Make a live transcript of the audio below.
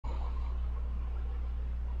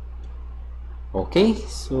Okay,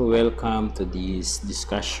 so welcome to this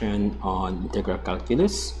discussion on integral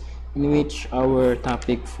calculus, in which our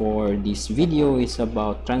topic for this video is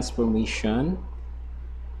about transformation.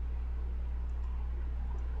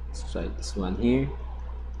 Let's try this one here.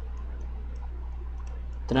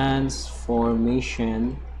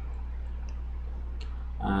 Transformation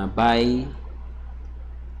by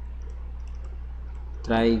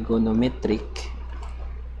trigonometric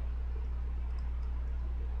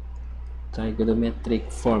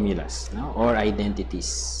formulas, no? Or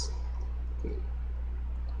identities. Okay.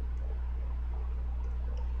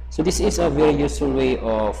 So this is a very useful way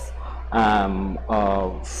of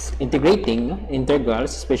integrating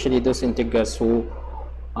integrals, especially those integrals who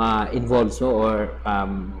involve or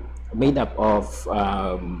made up of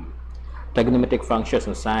trigonometric functions,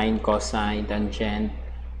 so sine, cosine, tangent,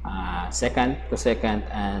 secant, cosecant,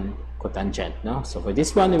 and cotangent. No? So for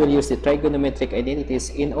this one, we will use the trigonometric identities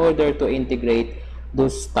in order to integrate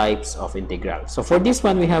those types of integrals. So for this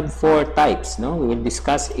one, we have 4 types. No? We will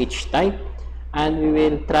discuss each type, and we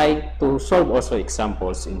will try to solve also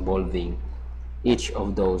examples involving each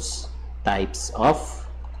of those types of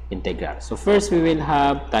integral. So first, we will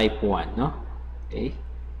have type 1. No? Okay.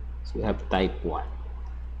 So we have type 1.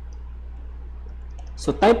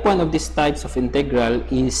 So type 1 of these types of integral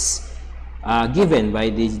is given by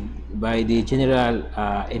the general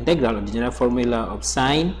integral or the general formula of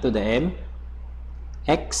sine to the m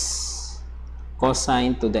x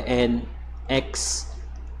cosine to the n x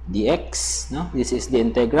dx. No, this is the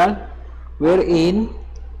integral wherein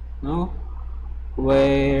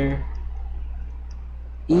where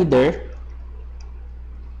either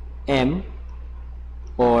m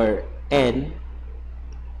or n,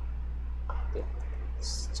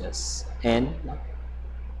 it's just n,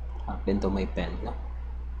 happen to my pen,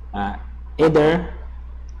 either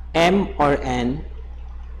m or n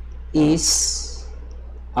is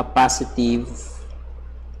a positive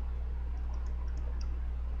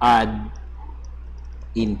odd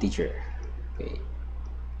integer. Okay.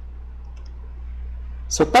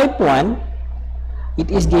 So type 1, it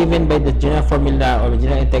is given by the general formula or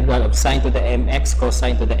general integral of sine to the mx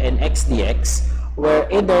cosine to the nx dx, where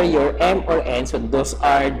either your m or n, so those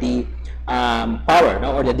are the power,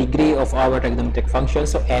 no, or the degree of our trigonometric function,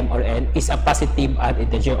 so m or n is a positive odd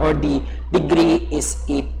integer, or the degree is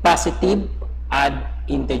a positive odd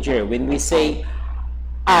integer. When we say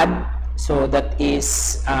odd, so that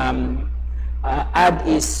is odd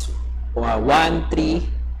is 1, 3,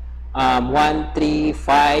 1, 3,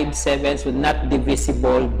 5, 7, so not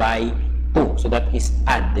divisible by 2. So that is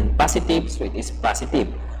odd. Then positive, so it is positive.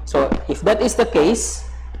 So if that is the case,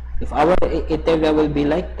 if our integral will be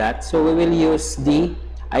like that, so we will use the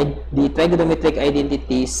trigonometric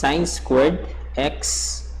identity sine squared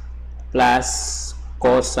x plus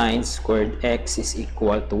cosine squared x is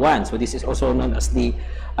equal to 1. So this is also known as the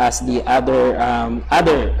other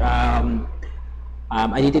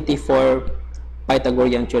identity for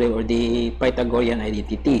Pythagorean theorem, or the Pythagorean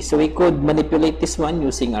identity. So we could manipulate this one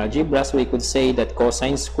using algebra. So we could say that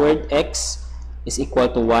cosine squared x is equal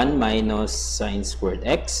to 1 minus sine squared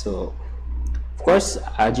x. So of course,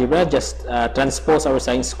 algebra just transpose our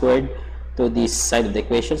sine squared to this side of the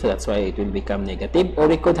equation, so that's why it will become negative. Or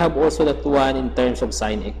we could have also that 1 in terms of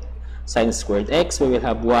sine squared x. We will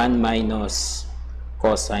have 1 minus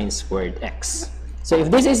cosine squared x. So if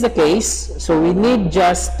this is the case, so we need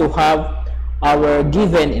just to have our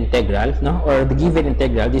given integral, no, or the given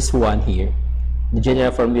integral, this one here, the general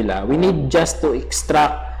formula. We need just to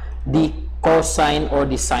extract the cosine or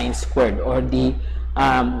the sine squared, or the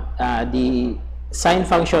sine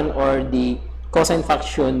function or the cosine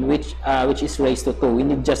function which is raised to 2. We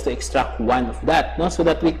need just to extract one of that, no, so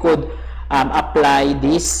that we could apply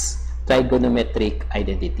this trigonometric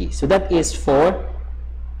identity. So that is for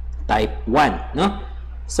type 1, no.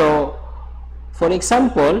 So for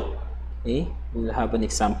example, okay, we'll have an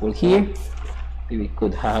example here. We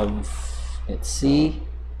could have, let's see,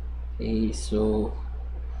 okay, so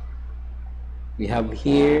we have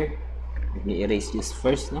here, let me erase this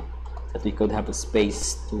first, no, that we could have a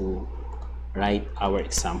space to write our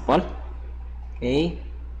example. Okay,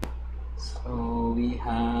 so we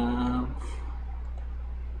have,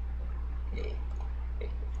 okay.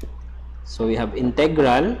 So we have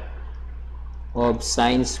integral of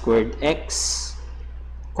sine squared x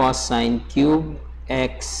cosine cube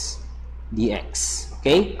x dx.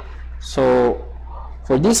 Okay, so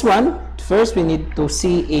for this one, first we need to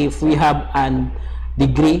see if we have an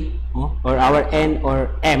degree, or our n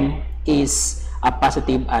or m is a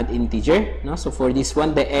positive odd integer, no? So for this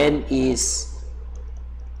one, the n is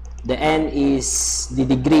the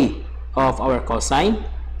degree of our cosine.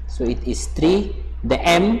 So it is 3. The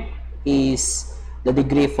m is the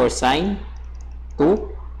degree for sine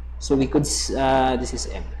 2. So we could, this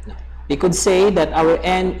is m. No. We could say that our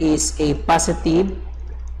n is a positive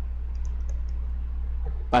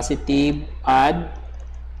odd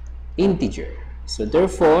integer. So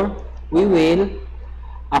therefore, we will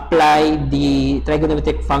apply the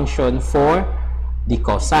trigonometric function for the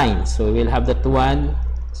cosine. So we will have that one.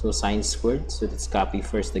 So sine squared. So let's copy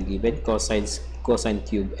first the given cosine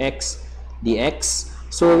cube x dx.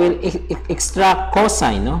 So we will extract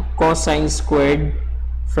cosine, no? Cosine squared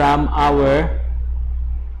from our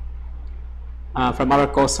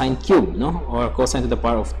cosine cube, no? Or cosine to the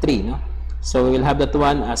power of 3, no? So we will have that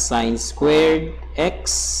one as sine squared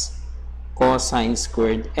x cosine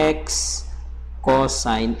squared x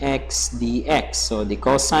cosine x dx. So the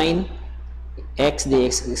cosine x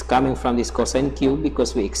dx is coming from this cosine cube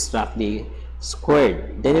because we extract the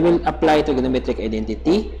squared. Then we will apply trigonometric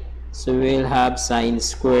identity. So we will have sine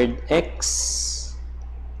squared x,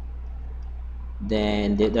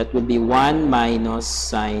 then that will be 1 minus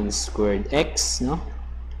sine squared x, no?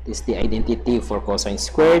 This is the identity for cosine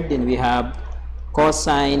squared. Then we have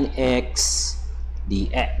cosine x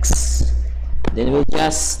dx. Then we'll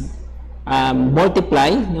just multiply,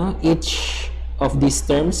 no, each of these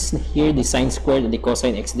terms here, the sine squared and the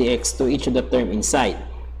cosine x dx, to each of the term inside.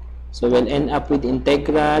 So we'll end up with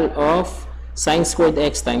integral of sine squared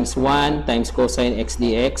x times 1 times cosine x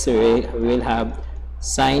dx. So we will have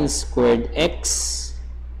sine squared x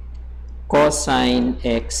cosine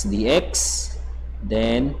x dx.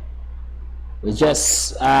 Then we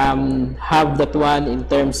just have that one in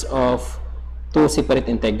terms of two separate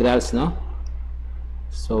integrals, no?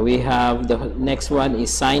 So we have the next one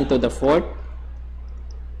is sine to the fourth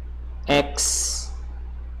x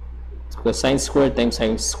cosine squared times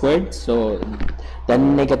sine squared. So the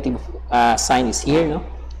negative sign is here, no?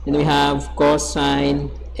 Then we have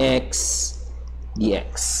cosine x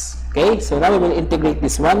dx. Okay, so now we will integrate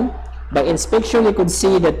this one. By inspection, we could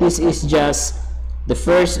see that this is just the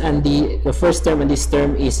first and the first term, and this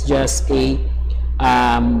term is just a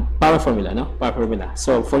power formula, no? Power formula.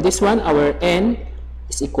 So for this one, our n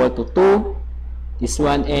is equal to 2. This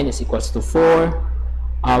one, n is equals to 4.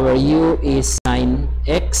 Our u is sine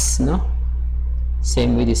x, no?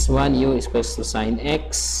 Same with this one, u is equals to sine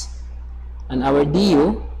x. And our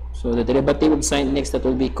du, so the derivative of sine x, that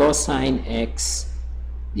will be cosine x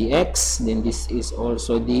dx. Then this is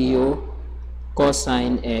also du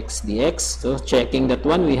cosine x dx. So checking that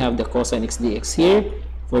one, we have the cosine x dx here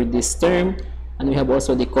for this term, and we have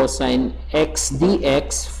also the cosine x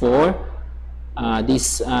dx for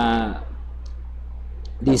this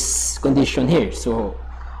condition here. So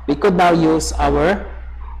we could now use our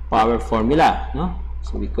power formula, no?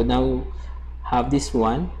 So we could now have this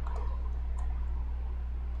one.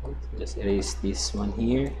 Just erase this one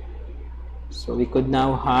here. So we could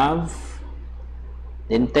now have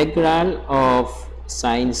the integral of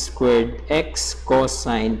sine squared x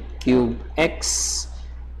cosine cube x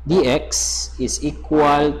dx is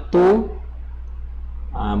equal to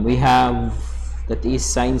we have, that is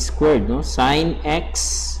sine squared, no? Sine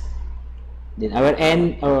x, then our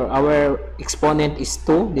n or our exponent is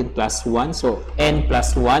 2, then plus 1, so n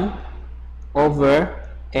plus 1 over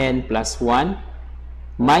n plus 1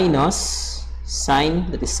 minus sine,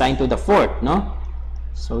 that is sine to the fourth, no?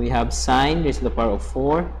 So we have sine raised to the power of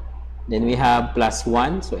 4, then we have plus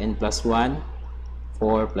 1, so n plus 1,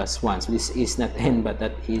 4 plus 1. So this is not n, but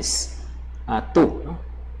that is 2, no?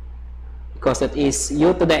 Because that is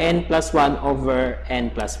u to the n plus 1 over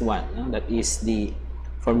n plus 1, no? That is the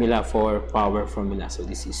formula for power formula. So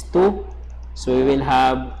this is 2. So we will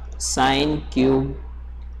have sine cube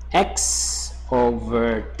x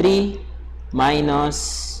over 3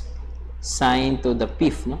 minus sine to the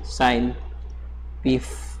fifth, no? Sine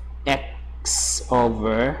fifth x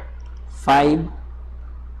over 5.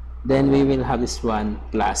 Then we will have this one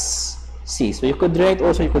plus c. So you could write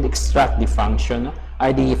also, you could extract the function, no?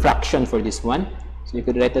 Or the fraction for this one. So you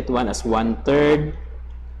could write that one as 1/3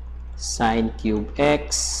 sine cube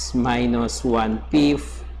x minus 1/5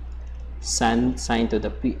 sine to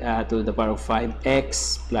the power of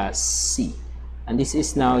 5x plus c. And this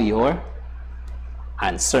is now your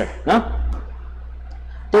answer, no?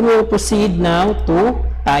 Then we will proceed now to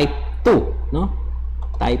type 2, no?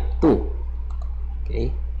 Type 2. Okay.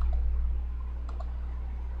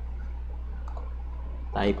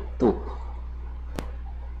 Type 2.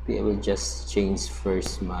 I will just change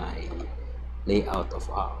first my layout of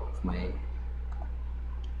my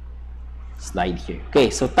slide here. Okay,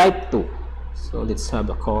 so type 2. So let's have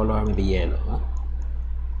a color, maybe yellow, huh?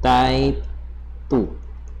 Type 2.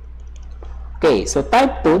 Okay, so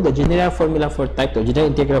type 2, the general formula for type 2,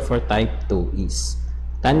 general integral for type 2 is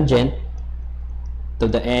tangent to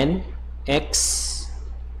the n x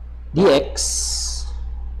dx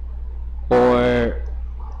or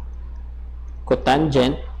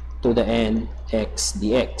cotangent to the n x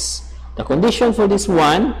dx. The condition for this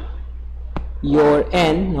one, your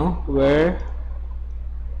n, no, where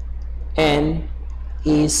n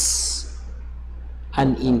is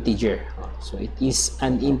an integer. So it is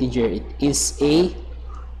an integer. It is a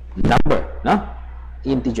number, no?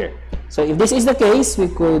 Integer. So if this is the case, we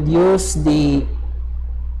could use the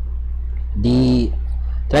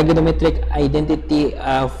trigonometric identity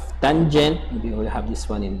of tangent. Maybe we'll have this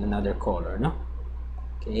one in another color, no?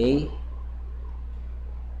 Okay.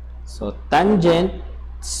 So tangent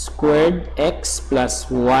squared x plus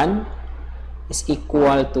 1 is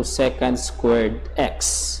equal to secant squared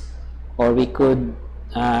x. Or we could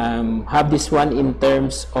have this one in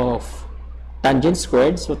terms of tangent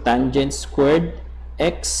squared. So tangent squared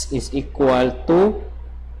x is equal to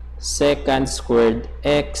secant squared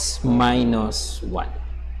x minus 1.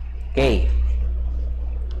 Okay.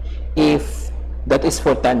 If that is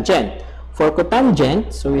for tangent. For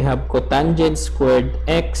cotangent, so we have cotangent squared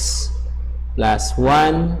x plus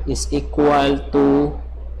 1 is equal to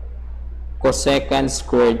cosecant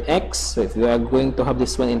squared x. So if you are going to have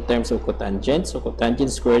this one in terms of cotangent, so cotangent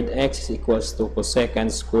squared x is equals to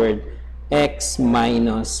cosecant squared x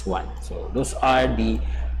minus 1. So those are the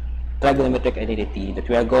trigonometric identity that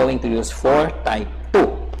we are going to use for type 2.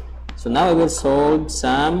 So now we will solve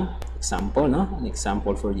some example, no? An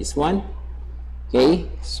example for this one. Okay,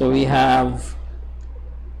 so we have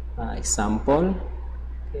example.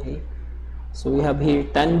 Okay, so we have here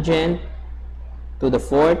tangent to the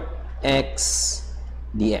fourth x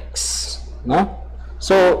dx, no?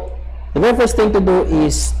 So the very first thing to do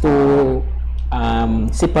is to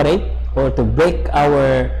separate or to break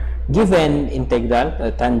our given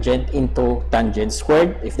integral tangent into tangent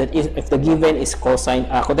squared. If the given is cosine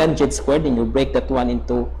cotangent squared, then you break that one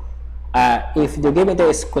into if the given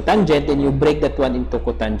is cotangent, then you break that one into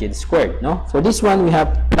cotangent squared, no? For this one, we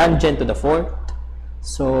have tangent to the fourth.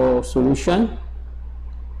 So solution.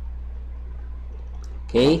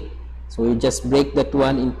 Okay, so we just break that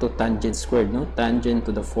one into tangent squared, no? Tangent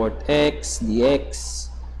to the fourth x dx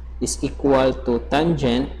is equal to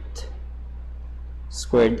tangent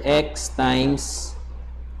squared x times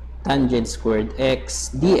tangent squared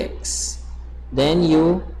x dx. Then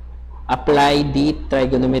you apply the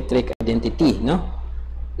trigonometric identity, no?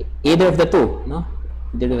 Either of the two, no?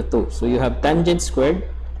 Either of the two. So you have tangent squared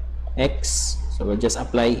x. So we'll just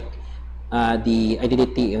apply the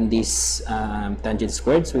identity on this tangent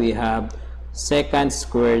squared. So we have secant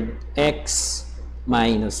squared x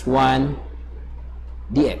minus 1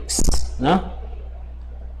 dx, no?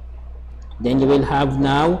 Then you will have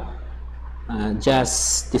now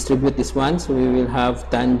just distribute this one. So we will have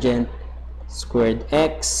tangent squared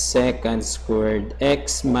x secant squared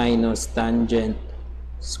x minus tangent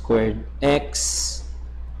squared x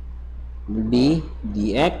will be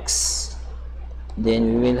dx.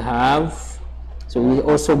 Then we will have, so we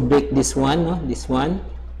also break this one, no? This one.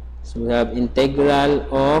 So we have integral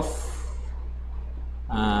of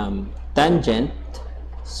tangent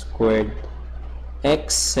squared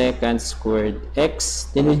x secant squared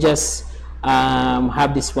x. Then we just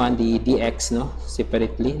have this one, the dx, no?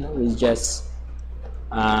 Separately, no? We just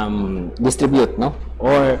distribute, no?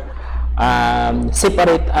 Or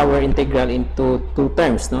separate our integral into two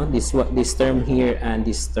terms, no? This term here and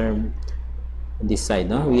this term on this side,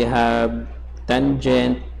 no? We have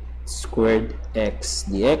tangent squared x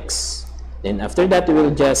dx. Then after that, we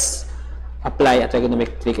will just apply a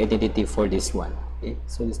trigonometric identity for this one. Okay,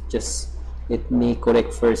 so it's just, let me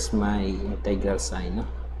correct first my integral sign, no?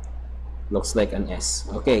 Looks like an S.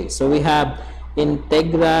 Okay, so we have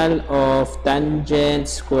integral of tangent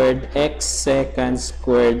squared x secant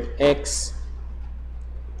squared x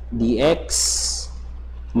dx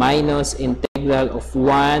minus integral of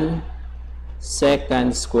 1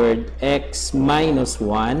 secant squared x minus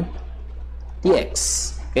 1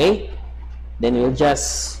 dx. Okay, then we'll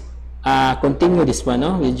just continue this one,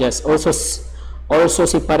 no? We'll just also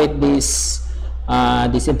separate this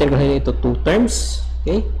this integral into two terms.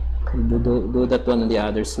 Okay, do that one on the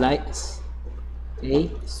other slides.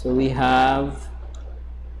 Okay, so we have,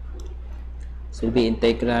 so will be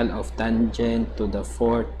integral of tangent to the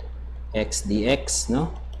fourth x dx,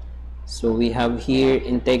 no? So we have here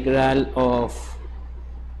integral of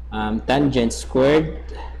tangent squared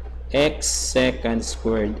x secant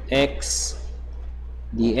squared x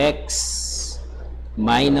dx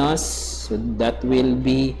minus, so that will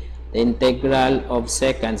be the integral of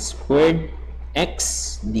secant squared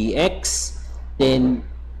x dx. Then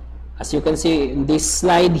as you can see in this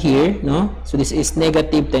slide here, no, so this is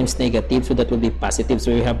negative times negative, so that will be positive.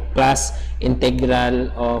 So we have plus integral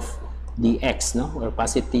of dx, no, or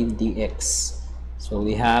positive dx. So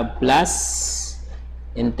we have plus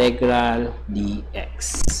integral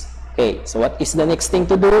dx. Okay, so what is the next thing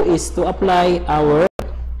to do is to apply our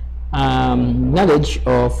knowledge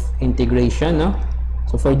of integration, no?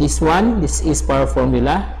 So for this one, this is power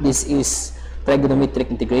formula, this is trigonometric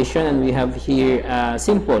integration, and we have here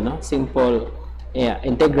simple, no? Simple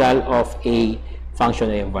integral of a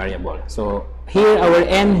function or a variable. So here our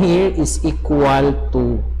n here is equal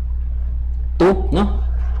to 2, no?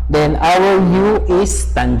 Then our u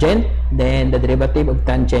is tangent, then the derivative of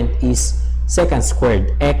tangent is secant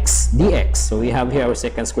squared x dx. So we have here our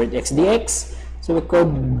secant squared x dx. So we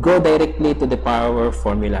could go directly to the power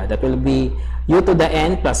formula. That will be u to the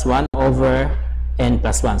n plus 1 over n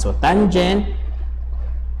plus 1. So tangent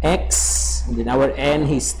x, then our n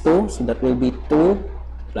is 2. So that will be 2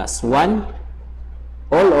 plus 1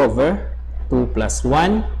 all over 2 plus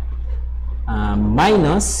 1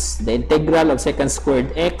 minus the integral of secant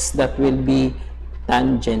squared x. That will be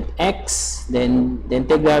tangent x. Then the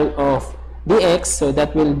integral of dx. So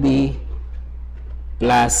that will be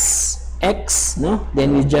plus x, no?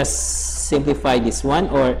 Then we just simplify this one,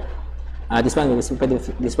 or this one we will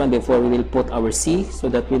simplify this one before we will put our c. So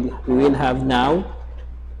that we will have now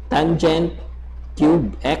tangent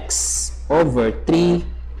cube x over 3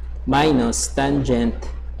 minus tangent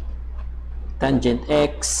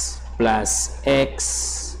x plus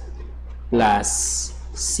x plus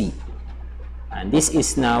c, and this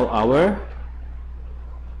is now our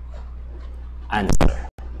answer.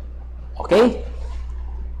 Okay.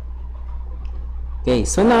 Okay,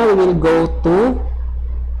 so now we will go to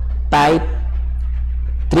type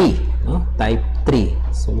 3, no? Type 3.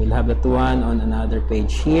 So we'll have that one on another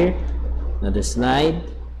page here, another slide.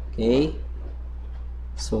 Okay,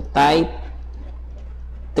 so type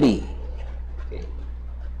 3. Okay.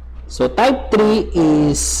 So type 3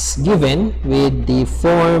 is given with the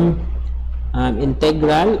form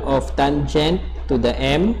integral of tangent to the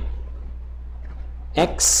m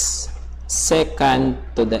x secant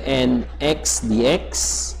to the n x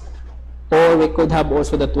dx, or we could have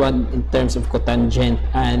also that one in terms of cotangent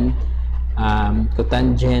and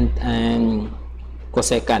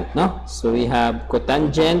cosecant, no? So we have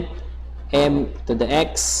cotangent m to the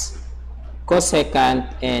x, cosecant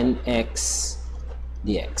n x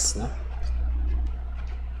dx, no?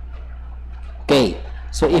 Okay,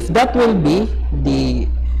 so if that will be the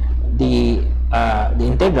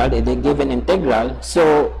integral, the given integral,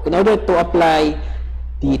 so in order to apply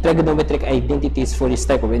the trigonometric identities for this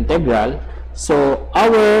type of integral, so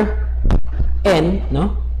our n,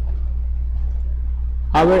 no,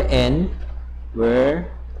 our n, where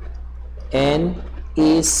n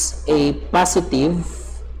is a positive,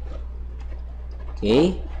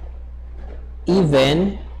 okay,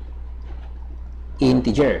 even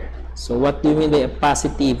integer. So what do you mean by a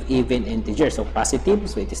positive even integer? So positive,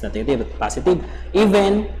 so it is not negative, but positive.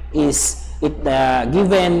 Even is it the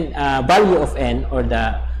given value of n, or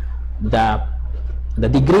the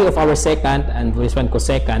degree of our secant, and this one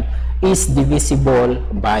cosecant, is divisible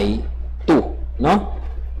by 2, no?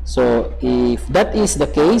 So if that is the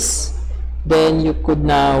case, then you could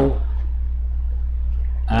now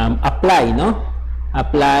apply, no?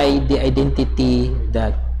 Apply the identity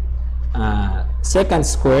that secant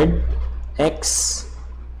squared x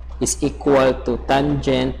is equal to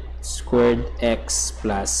tangent squared x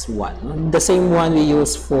plus 1. No? The same one we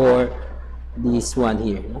use for this one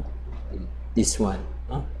here, no? This one.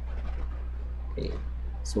 No? Okay.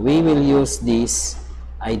 So we will use this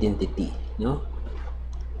identity. No?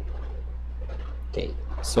 Okay.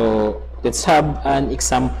 So let's have an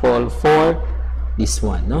example for this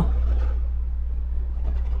one. No?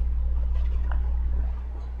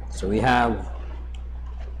 So we have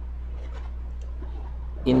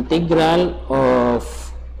integral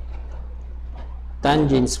of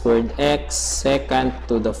tangent squared x secant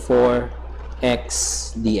to the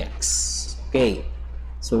 4x dx. Okay,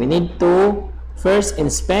 so we need to first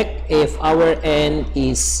inspect if our n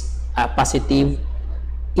is a positive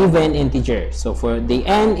even integer. So for the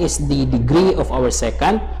n is the degree of our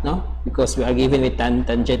secant, no, because we are given with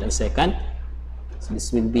tangent and secant. So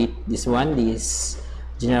this will be this one, this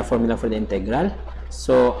general formula for the integral.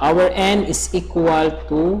 So our n is equal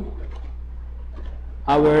to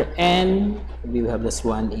our n, we have this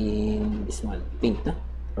one in this one pink, no?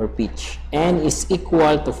 Or peach. N is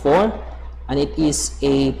equal to 4, and it is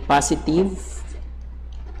a positive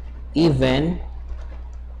even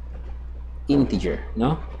integer,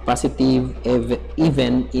 no? positive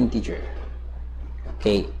even integer.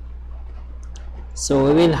 Okay, so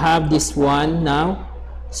we will have this one now.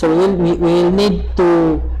 So we will need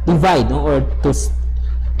to divide, no, or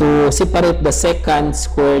to separate the second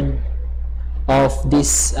squared of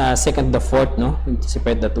this second to the fourth, no, to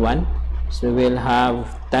separate that one. So we'll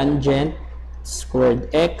have tangent squared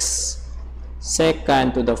x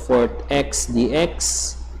second to the fourth x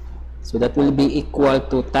dx. So that will be equal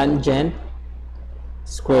to tangent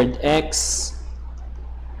squared x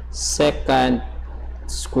second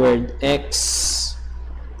squared x,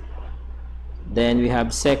 then we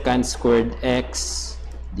have second squared x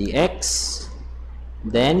dx.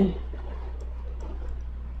 Then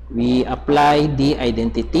we apply the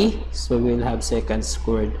identity, so we'll have second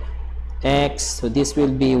squared x, so this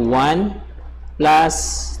will be 1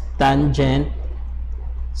 plus tangent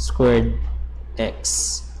squared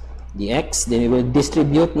x dx. Then we will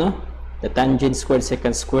distribute, no, the tangent squared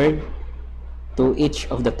second squared to each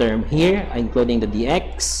of the term here, including the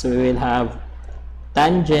dx. So we will have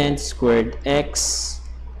tangent squared x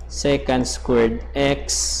second squared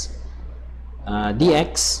x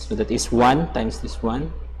dx, so that is 1 times this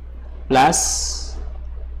one, plus,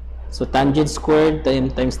 so tangent squared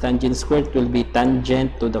times tangent squared will be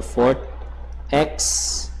tangent to the fourth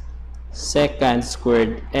x second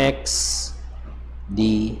squared x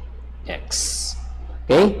dx.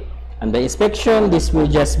 Okay, and by inspection, this will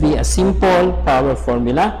just be a simple power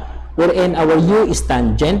formula wherein our u is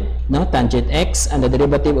tangent, no, tangent x, and the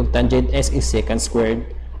derivative of tangent x is second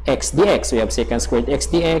squared x dx. We have second squared x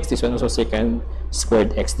dx, this one also second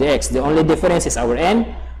squared x dx. The only difference is our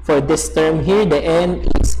n. For this term here, the n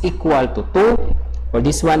is equal to 2. For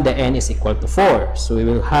this one, the n is equal to 4. So we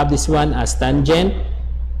will have this one as tangent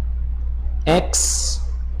x,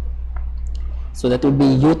 so that will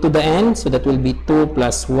be u to the n, so that will be 2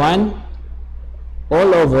 plus 1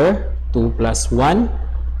 all over 2 plus 1.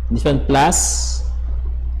 This one plus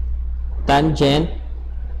tangent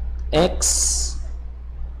x,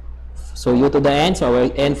 so u to the n, so our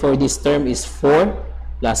n for this term is 4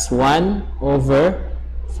 plus 1 over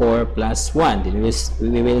 4 plus 1. Then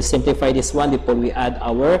we will simplify this one before we add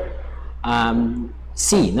our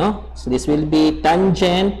c, no? So this will be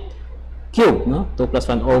tangent cube, no? 2 plus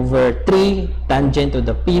 1 over 3 tangent to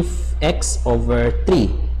the fifth x over 3.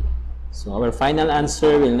 So our final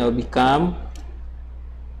answer will now become,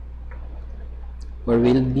 or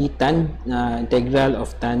will be integral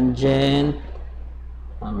of tangent,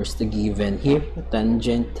 where's the given here,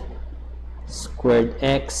 tangent squared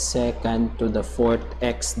x second to the fourth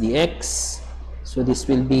x dx. So this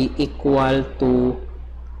will be equal to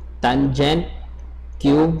tangent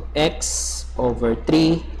cube x over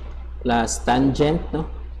 3 plus tangent, no,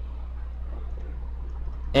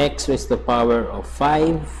 x raised to the power of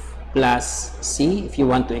 5 plus c. If you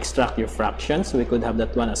want to extract your fraction, so we could have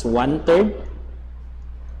that one as 1/3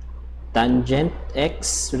 tangent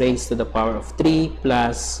x raised to the power of 3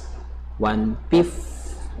 plus 1/5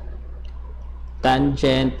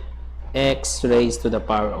 tangent x raised to the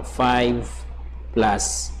power of 5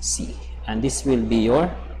 plus c, and this will be your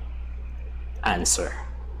answer.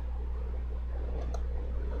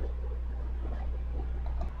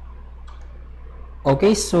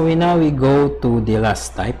 Okay, so now we go to the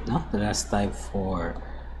last type, no? The last type for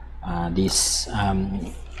this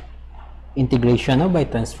integration, no, by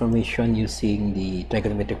transformation using the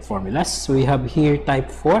trigonometric formulas. So we have here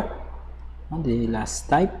type 4, no, the last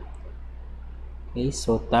type. Okay,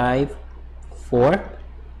 so type 4.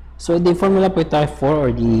 So the formula for type 4,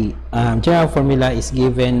 or the general formula, is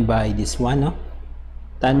given by this one, no?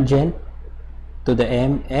 Tangent to the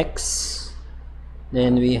mx.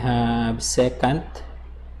 Then we have secant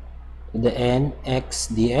to the n x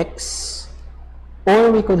dx,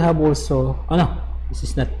 or we could have also, oh no, this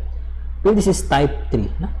is not, well, this is type 3,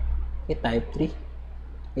 no? Okay, type 3.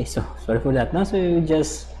 Okay, so sorry for that, no? So we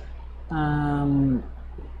just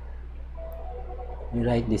we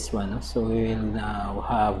write this one, no? So we will now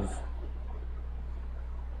have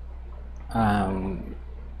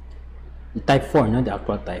the type 4, no? The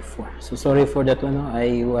actual type 4. So sorry for that one, no?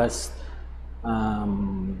 I was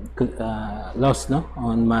lost, no,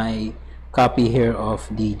 on my copy here of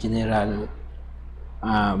the general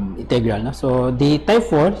integral, no? So the type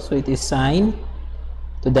 4, so it is sine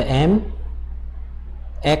to the m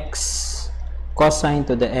x cosine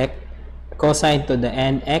to the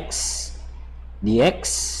nx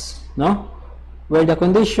dx, no, where the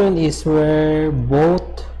condition is where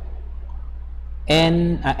both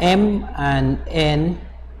m and n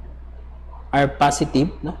are positive,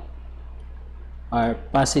 no, are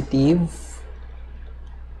positive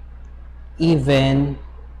even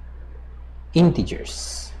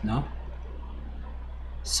integers. no?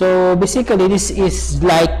 So basically this is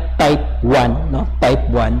like type 1, no? Type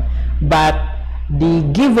 1, but the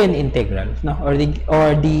given integral, no? Or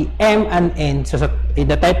the m and n. So in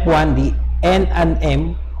the type 1, the n and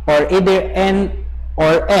m, or either n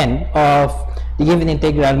or n of the given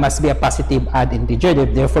integral must be a positive odd integer.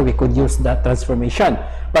 Therefore we could use that transformation.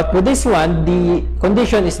 But for this one, the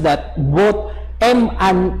condition is that both m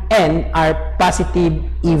and n are positive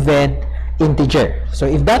even integer. So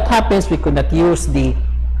if that happens, we could not use the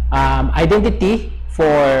identity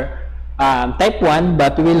for type 1,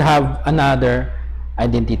 but we will have another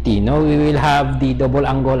identity, no? We will have the double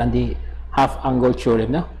angle and the half angle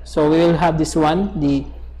theorem, no? So we will have this one, the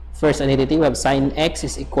first identity. We have sine x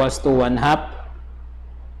is equals to 1/2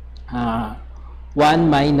 1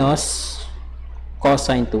 minus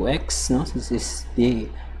cosine 2x, no? This is the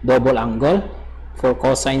double angle. For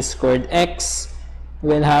cosine squared x,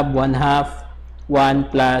 we will have 1/2 1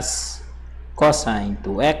 plus cosine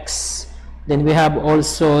 2x. Then we have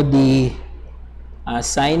also the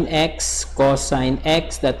sine x, cosine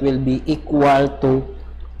x, that will be equal to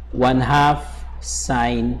 1/2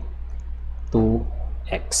 sine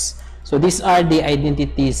 2x. So these are the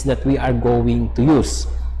identities that we are going to use.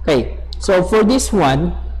 Okay, so for this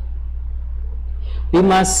one, we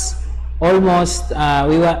must almost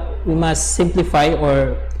we must simplify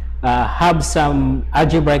or have some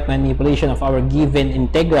algebraic manipulation of our given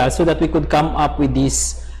integral so that we could come up with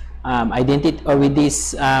this identity, or with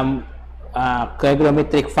these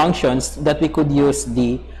trigonometric functions that we could use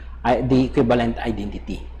the equivalent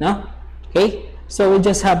identity, no? Okay, so we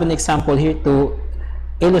just have an example here to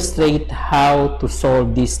illustrate how to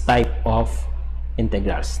solve this type of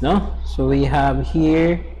integrals, no? So we have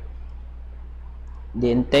here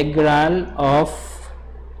the integral of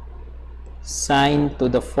sine to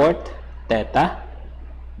the 4th theta,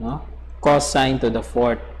 no? Cosine to the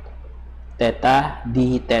 4th theta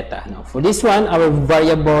d theta. Now for this one, our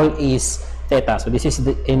variable is theta. So this is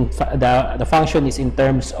the function is in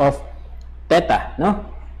terms of theta, no?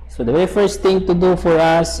 So the very first thing to do for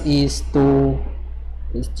us is to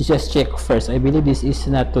just check first. I believe this is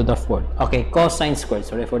not to the 4th. Okay, cosine squared.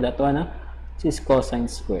 Sorry for that one. Huh? This is cosine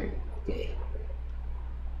squared. Okay.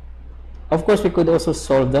 Of course, we could also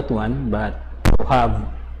solve that one, but to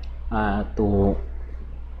have to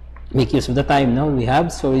make use of the time, no, we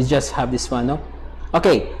have. So we just have this one, no.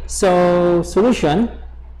 Okay. So solution.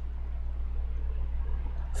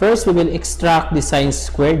 First, we will extract the sine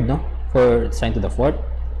squared, no, for sine to the 4th.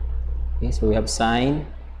 Okay. So we have sine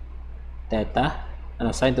theta.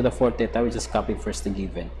 Sine to the 4th theta. We just copy first the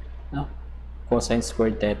given, no. Cosine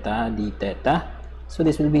squared theta d theta. So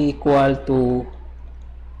this will be equal to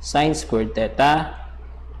sine squared theta.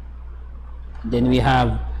 Then we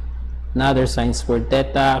have another sine squared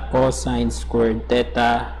theta, cosine squared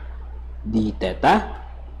theta d theta.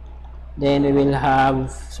 Then we will have,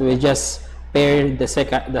 so we just pair the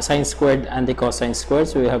sine squared and the cosine squared.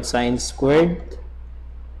 So we have sine squared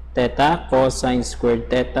theta, cosine squared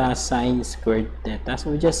theta, sine squared theta.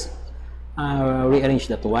 So we just rearrange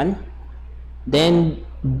that one. Then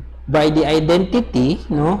by the identity,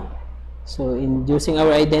 no. So in using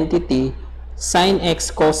our identity, sine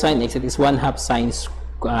x cosine x, it is 1/2 sine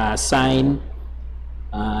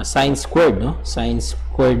squared, no, sine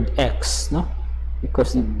squared x, no,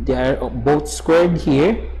 because they are both squared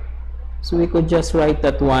here. So we could just write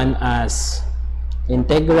that one as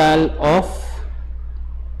integral of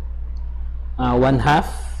 1/2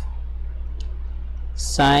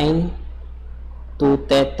 sine 2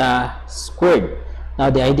 theta squared.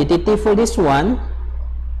 Now the identity for this one,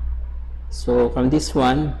 so from this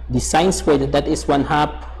one, the sine squared, that is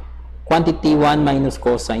 1/2 quantity 1 minus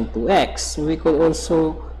cosine 2x. So we could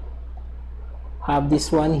also have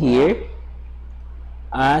this one here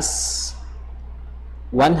as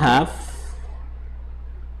 1/2.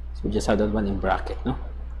 So we just have that one in bracket, no?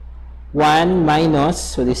 1 minus,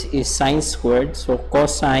 so this is sine squared, so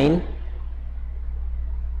cosine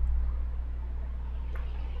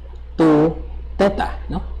 2 theta,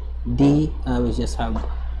 no? D, we just have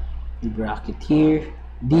the bracket here,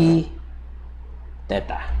 d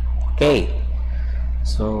theta. Okay,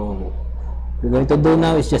 so we're going to do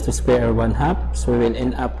now is just to square our 1/2. So we will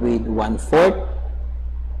end up with 1/4.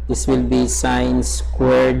 This will be sine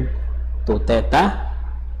squared 2 theta.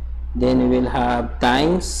 Then we will have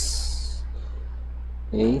times.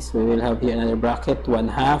 Okay, so we will have here another bracket,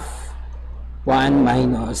 1/2 1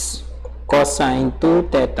 minus cosine 2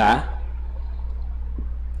 theta.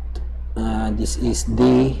 This is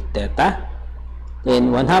d theta.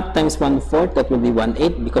 Then 1/2 times 1/4, that will be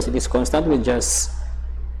 1/8. Because it is constant, we just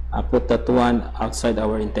put that one outside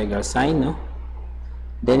our integral sign, no?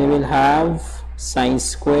 Then we will have sine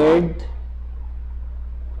squared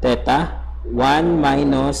theta 1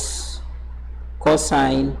 minus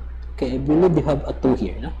cosine. Okay, I believe we have a 2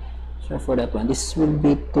 here, no? So for that one, this will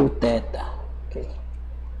be 2 theta. Okay,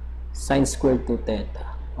 sine squared 2 theta.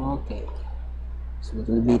 Okay, so it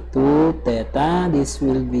will be 2 theta. This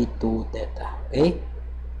will be 2 theta. Okay,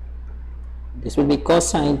 this will be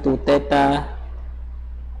cosine 2 theta,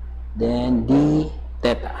 then d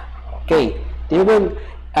theta. Okay, we will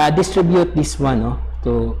distribute this one, no,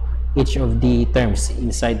 to each of the terms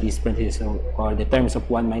inside these parentheses, or the terms of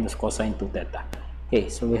 1 minus cosine 2 theta. Okay,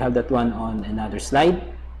 so we have that one on another slide.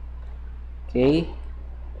 Okay,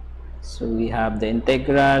 so we have the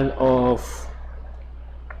integral of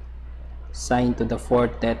sine to the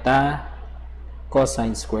 4th theta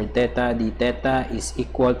cosine squared theta d theta is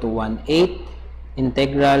equal to 1/8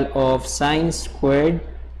 integral of sine squared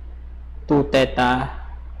 2 theta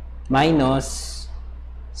minus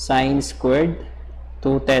sine squared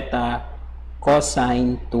 2 theta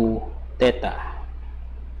cosine 2 theta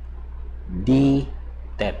d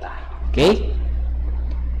theta. Okay,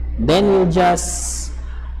 then we'll just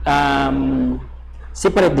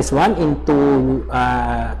separate this one into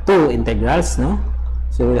two integrals, no?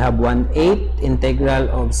 So we'll have 1/8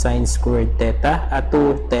 integral of sine squared theta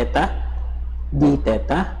 2 theta d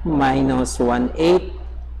theta minus 1/8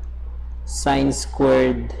 sine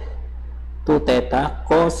squared 2 theta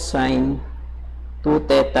cosine 2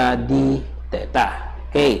 theta d theta.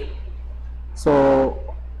 Okay, so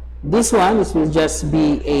this one, this will just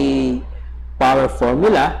be a power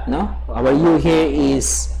formula, no? Our u here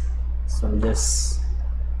is, so just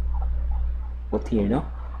put here, no?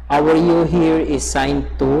 Our u here is sine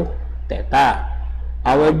 2 theta.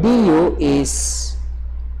 Our du is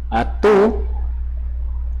 2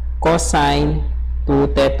 cosine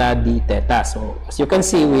 2 theta d theta. So as you can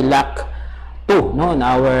see, we lack 2, no, in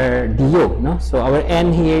our du, no? So our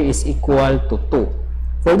n here is equal to 2.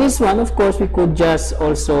 For this one, of course, we could just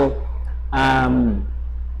also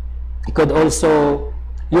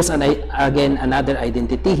use again another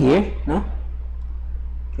identity here, no?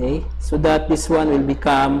 Okay, so that this one will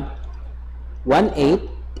become 1/8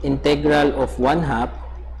 integral of 1/2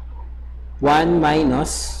 1 minus,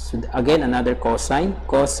 so again another cosine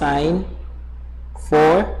 4,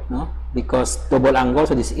 no, because double angle,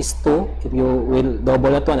 so this is 2. If you will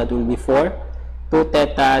double that one, that will be 4 2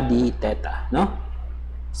 theta d theta, no?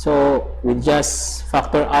 So we just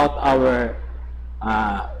factor out our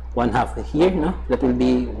 1/2 here, no? That will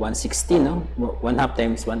be 1/16, no? 1/2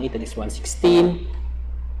 times 1/8, that is 1/16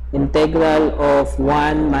 integral of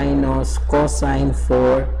 1 minus cosine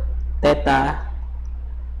 4 theta.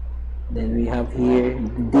 Then we have here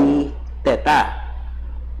d theta.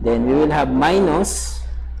 Then we will have minus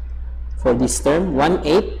for this term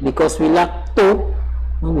 1/8 because we lack 2.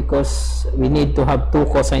 No, because we need to have 2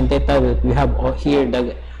 cosine theta. We have here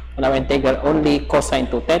on our integral only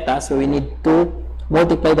cosine 2 theta, so we need to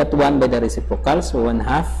multiply that one by the reciprocal. So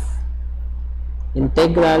 1/2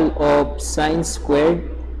 integral of sine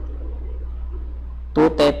squared 2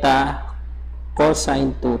 theta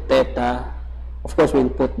cosine 2 theta. Of course, we'll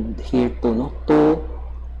put here 2, no, 2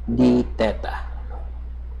 d theta.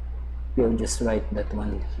 We'll just write that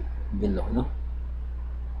one below, no?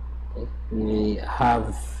 Okay. We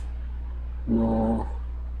have no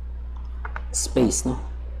space, no?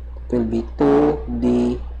 It will be 2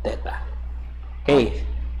 d theta. Okay,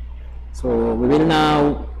 so we will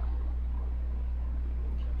now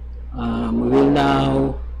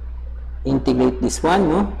integrate this one,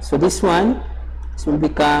 no? So this one, this will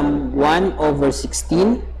become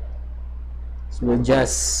 1/16. So we'll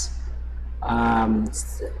just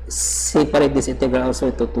separate this integral also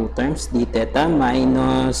into 2 terms, d theta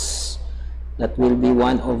minus, that will be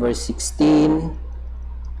 1/16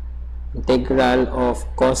 integral of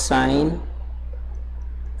cosine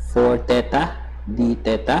 4 theta d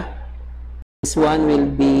theta. This one will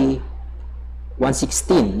be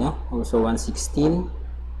 1/16, no? Also 1/16.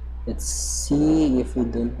 Let's see if we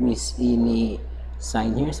don't miss any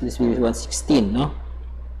sign here. So this will be 1/16, no?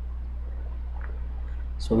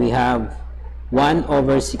 So we have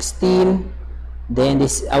 1/16. Then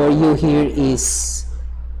this, our u here is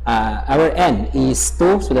our n is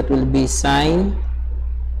 2, so that will be sine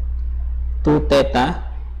 2 theta.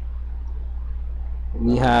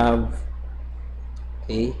 We have,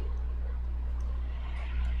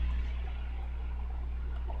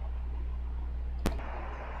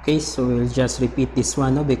 okay, so we'll just repeat this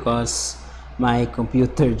one, no, because my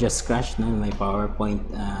computer just crashed, no, my PowerPoint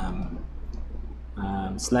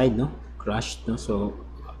slide, no, crashed, no. So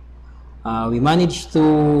we managed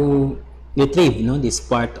to retrieve, no, this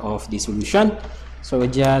part of the solution. So we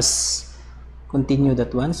just continue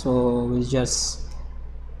that one. So we just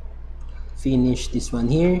finish this one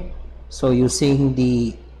here. So using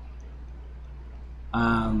the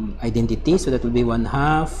identity, so that will be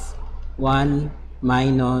 1/2 1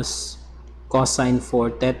 minus cosine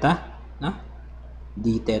 4 theta, no?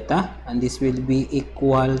 D theta, and this will be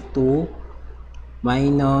equal to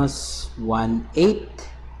minus 1/8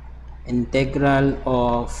 integral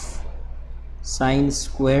of sine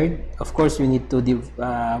squared. Of course, we need to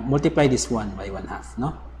multiply this one by 1/2,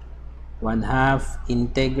 no? 1/2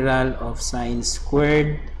 integral of sine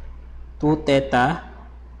squared 2 theta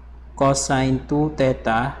cosine 2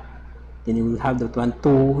 theta, then we will have that one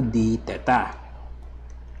 2 d theta.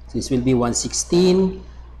 So this will be 1/16,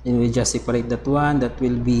 then we'll just separate that one, that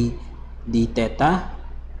will be d theta,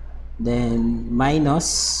 then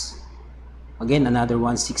minus again another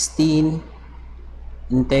 1/16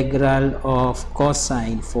 integral of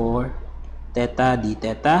cosine 4 theta d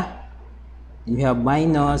theta, then we have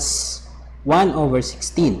minus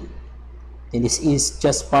 1/16. Then this is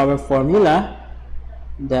just power formula.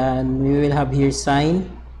 Then we will have here sine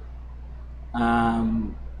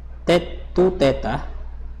 2 theta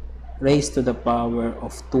raised to the power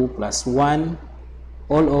of 2 plus 1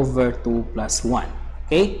 all over 2 plus 1.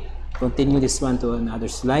 Okay, continue this one to another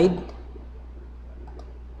slide.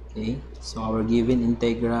 Okay, so our given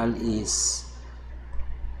integral is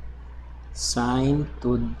sine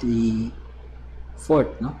to the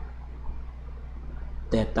 4th, no?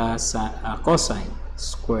 Theta cosine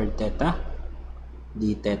squared theta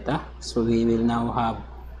d theta. So we will now have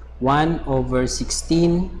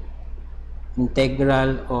 1/16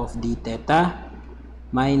 integral of d theta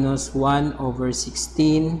minus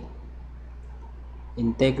 1/16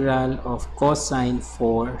 integral of cosine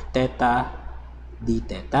 4 theta d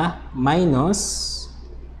theta minus,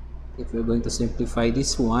 if we're going to simplify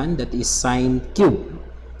this one, that is sine cube.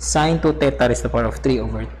 Sine 2 theta is the power of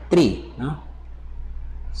 3/3, no?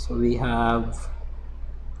 So we have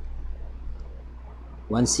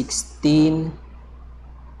 1/16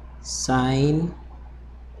 sine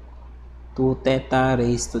 2 theta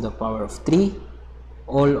raised to the power of 3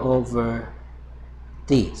 all over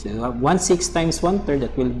 3. So you have 1/6 times 1/3,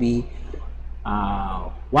 that will be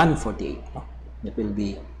 1/48, no? That will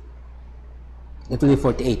be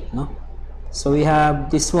 48, no? So we have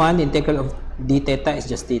this one, the integral of d theta is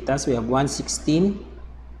just theta, so we have 1/16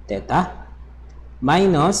 theta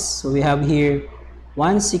minus, so we have here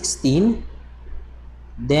 1/16,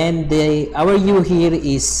 then our u here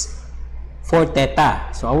is 4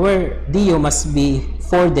 theta, so our du must be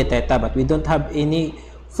 4 d theta, but we don't have any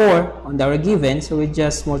 4 on our given, so we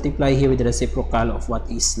just multiply here with the reciprocal of what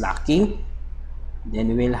is lacking.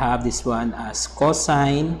 Then we will have this one as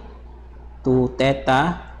cosine 2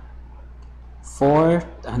 theta 4,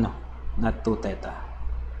 no, not 2 theta,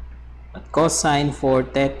 but cosine 4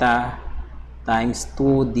 theta times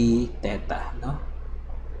 2d theta, no?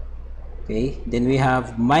 Okay, then we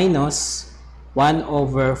have minus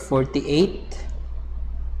 1/48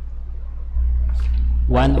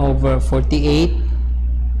 1/48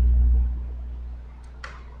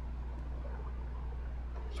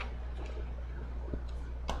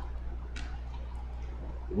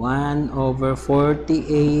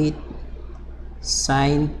 1/48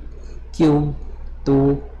 sine cube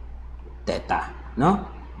 2 theta, no?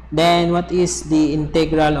 Then what is the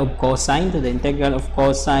integral of cosine? So the integral of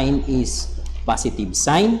cosine is positive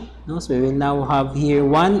sign, no? So we will now have here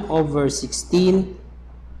 1/16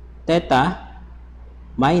 theta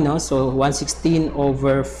minus, so 1/16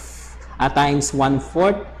 over times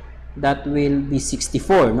 1/4, that will be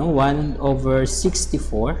 64, no?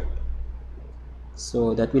 1/64,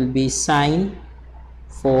 so that will be sine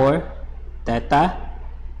 4 theta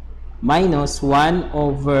minus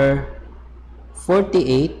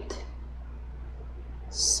 1/48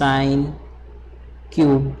 sine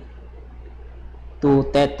cube 2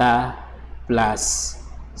 theta plus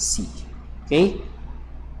c. Okay,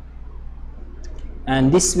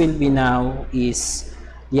 and this will be now is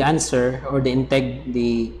the answer, or the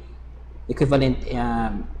equivalent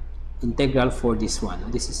integral for this one.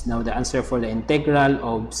 This is now the answer for the integral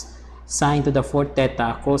of sine to the 4th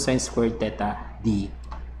theta cosine squared theta d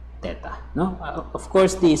theta, no? Of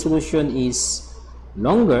course, the solution is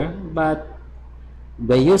longer, but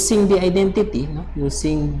by using the identity, no?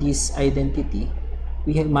 Using this identity,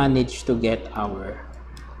 we have managed to get our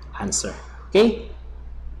answer. Okay,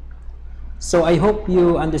 so I hope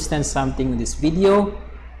you understand something in this video.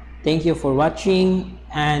 Thank you for watching,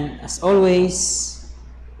 and as always,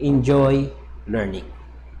 enjoy learning.